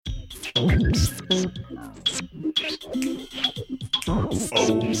America.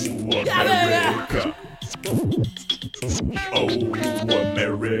 Oh,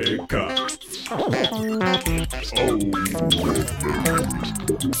 America.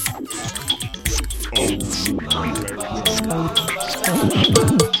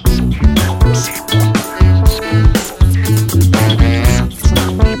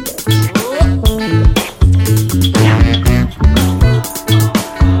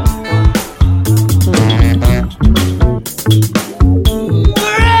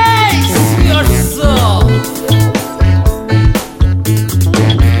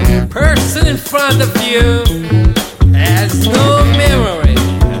 In front of you has no memory.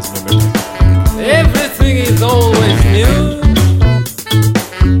 Everything is always new.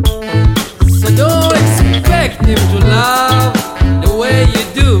 So don't expect him to love the way you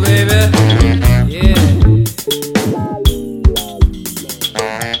do, baby. Yeah.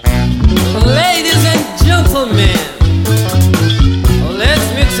 Ladies and gentlemen, let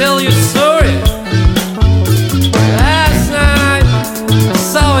me tell you a story. Last night I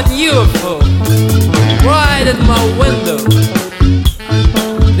saw a UFO right at my window.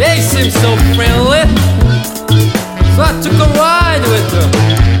 They seem so friendly, so I took a ride with them.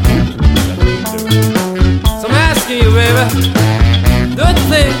 So I'm asking you, baby, do you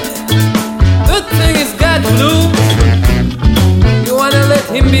think he's got blue? You wanna let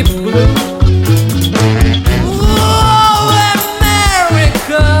him be blue? Oh,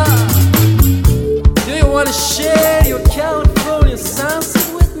 America, do you wanna share your California sunset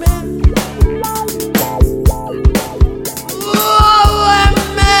with me?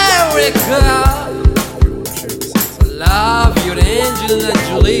 Love you, Angelina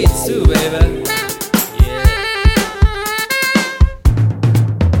Jolie too, baby. Yeah.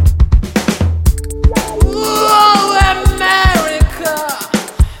 Oh, America,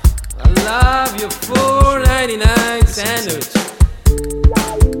 I love your $4.99 sandwich.